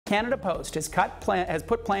Canada Post has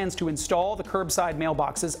put plans to install the curbside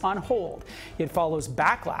mailboxes on hold. It follows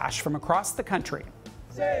backlash from across the country.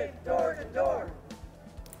 Save door to door.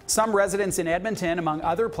 Some residents in Edmonton, among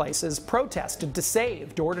other places, protested to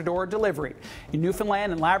save door-to-door delivery. In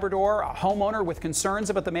Newfoundland and Labrador, a homeowner with concerns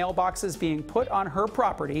about the mailboxes being put on her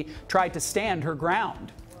property tried to stand her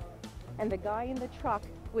ground. And the guy in the truck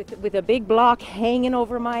with a big block hanging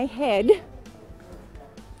over my head.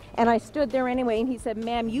 And I stood there anyway, and he said,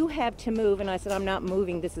 "Ma'am, you have to move." And I said, "I'm not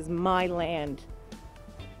moving. This is my land."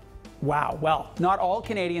 Wow. Well, not all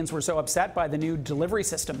Canadians were so upset by the new delivery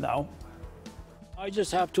system, though. I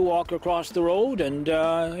just have to walk across the road, and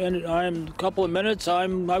I'm a couple of minutes,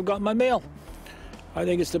 I've got my mail. I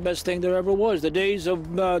think it's the best thing there ever was. The days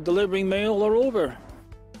of delivering mail are over.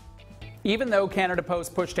 Even though Canada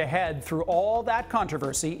Post pushed ahead through all that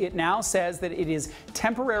controversy, it now says that it is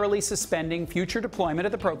temporarily suspending future deployment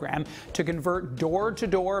of the program to convert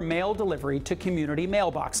door-to-door mail delivery to community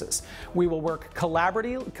mailboxes. We will work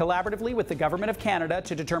collaboratively with the Government of Canada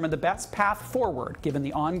to determine the best path forward given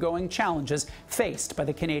the ongoing challenges faced by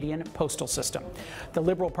the Canadian postal system. The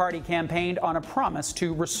Liberal Party campaigned on a promise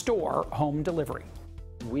to restore home delivery.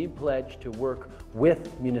 We pledge to work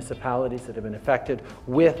with municipalities that have been affected,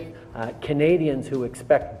 with Canadians who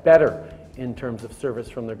expect better in terms of service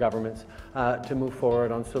from their governments, to move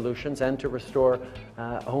forward on solutions and to restore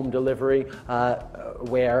home delivery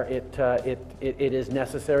where it is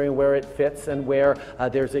necessary and where it fits and where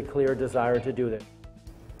there's a clear desire to do this.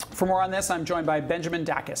 For more on this, I'm joined by Benjamin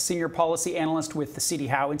Dachis, Senior Policy Analyst with the C.D.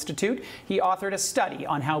 Howe Institute. He authored a study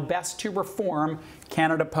on how best to reform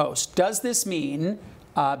Canada Post. Does this mean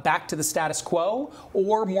back to the status quo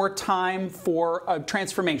or more time for a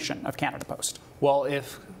transformation of Canada Post? Well,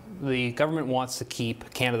 if the government wants to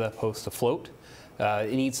keep Canada Post afloat,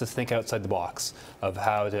 it needs to think outside the box of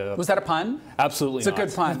how to... Was that a pun? Absolutely not.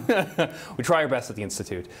 It's a good pun. We try our best at the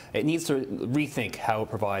Institute. It needs to rethink how it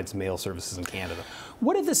provides mail services in Canada.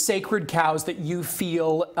 What are the sacred cows that you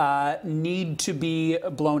feel need to be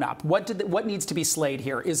blown up? What needs to be slayed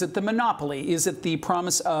here? Is it the monopoly? Is it the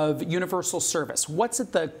promise of universal service? What's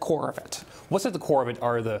at the core of it? What's at the core of it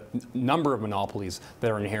are the number of monopolies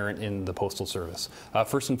that are inherent in the Postal Service.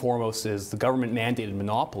 First and foremost is the government-mandated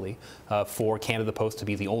monopoly for Canada Post to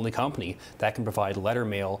be the only company that can provide letter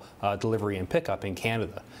mail delivery and pickup in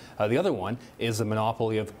Canada. The other one is the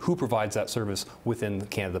monopoly of who provides that service within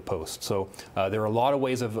Canada Post. So there are a lot of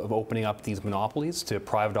ways of opening up these monopolies to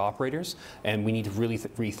private operators, and we need to really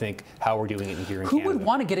rethink how we're doing it here in Canada. Who would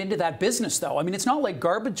want to get into that business, though? I mean, it's not like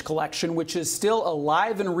garbage collection, which is still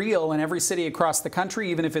alive and real in every city across the country,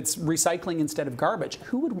 even if it's recycling instead of garbage.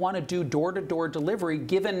 Who would want to do door-to-door delivery,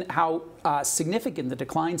 given how significant the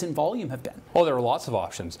declines in volume have been? Oh, there are lots of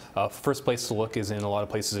options. First place to look is in a lot of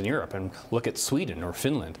places in Europe, and look at Sweden or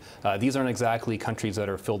Finland. These aren't exactly countries that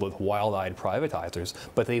are filled with wild-eyed privatizers,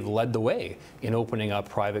 but they've led the way in opening up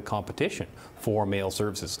private competition for mail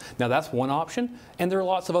services. Now that's one option, and there are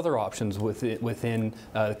lots of other options within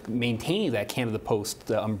maintaining that Canada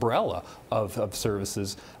Post umbrella of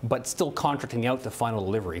services, but still contracting out the final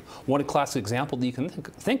delivery. One classic example that you can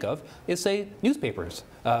think of is, say, newspapers.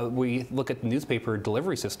 We look at the newspaper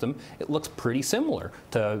delivery system, it looks pretty similar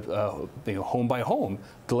to home by home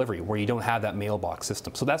delivery, where you don't have that mailbox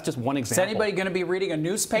system. So that's just one example. Is anybody going to be reading a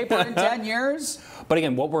newspaper in 10 years? But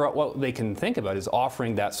again, what they can think about is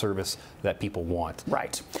offering that service that people want.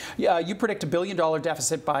 Right. Yeah, you predict $1 billion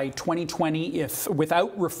deficit by 2020 if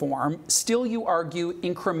without reform. Still, you argue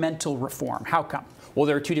incremental reform. How come? Well,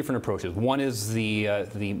 there are two different approaches. One is the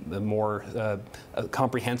more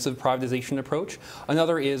comprehensive privatization approach.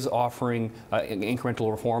 Another is offering incremental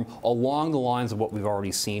reform along the lines of what we've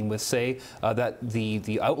already seen with, say, that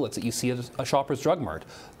the outlets that you see at a Shoppers Drug Mart.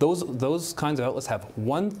 Those kinds of outlets have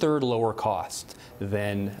 1/3 lower cost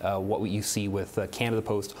than what you see with Canada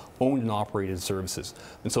Post owned and operated services.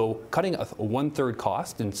 And so cutting a 1/3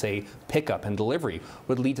 cost in, say, pickup and delivery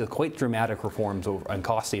would lead to quite dramatic reforms and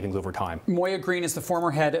cost savings over time. Moya Greene is the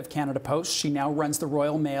former head of Canada Post. She now runs the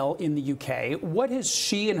Royal Mail in the UK. What has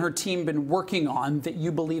she and her team been working on that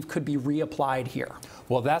you believe could be reapplied here?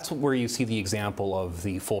 Well, that's where you see the example of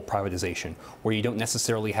the full privatization, where you don't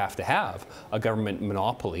necessarily have to have a government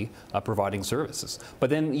monopoly providing services.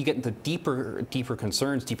 But then you get into deeper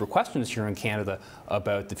concerns, deeper questions here in Canada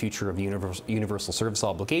about the future of universal service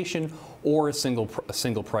obligation or a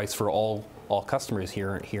single price for all all customers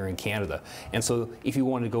here in Canada. And so if you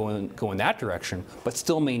want to go in that direction, but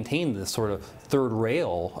still maintain this sort of third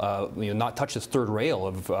rail, not touch this third rail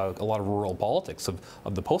of a lot of rural politics of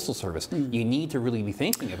the Postal Service, you need to really be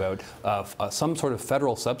thinking about some sort of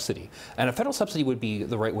federal subsidy. And a federal subsidy would be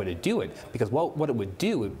the right way to do it, because what it would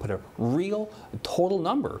do would put a real total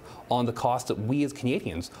number on the cost that we as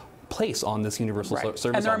Canadians place on this universal service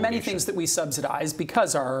And there are many obligation. things that we subsidize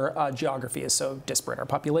because our geography is so disparate. Our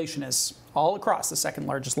population is all across the second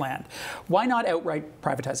largest land. Why not outright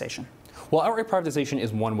privatization? Well, outright privatization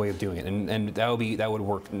is one way of doing it, and that would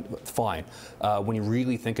work fine when you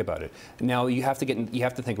really think about it. Now you have to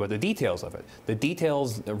think about the details of it. The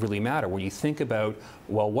details really matter when you think about,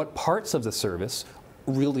 well, what parts of the service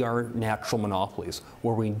really are natural monopolies,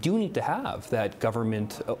 where we do need to have that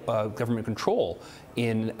government control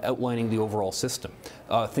in outlining the overall system.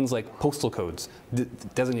 Things like postal codes,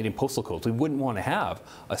 designating postal codes. We wouldn't want to have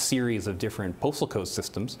a series of different postal code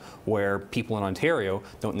systems where people in Ontario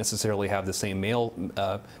don't necessarily have the same mail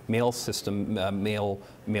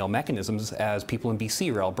mechanisms as people in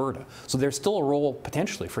BC or Alberta. So there's still a role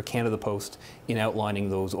potentially for Canada Post in outlining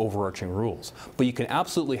those overarching rules. But you can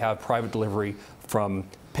absolutely have private delivery from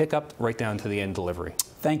pickup right down to the end delivery.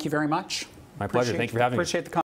 Thank you very much. My pleasure. Thank you for having me. Appreciate the